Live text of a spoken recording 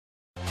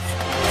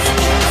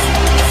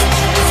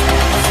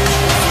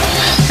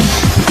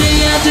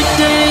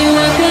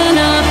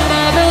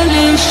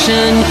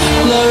revolution.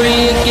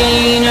 Glory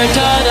gainer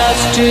taught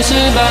us to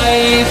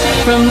survive.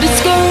 From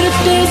disco to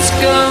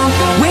disco,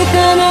 we're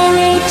gonna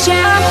reach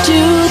out to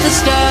the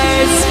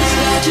stars,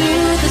 to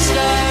the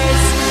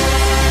stars.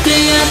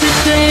 Day after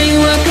day,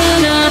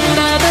 working up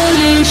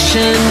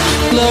evolution.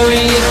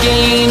 Glory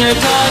gainer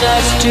taught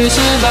us to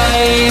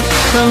survive.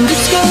 From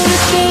disco to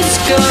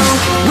disco,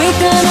 we're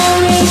gonna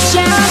reach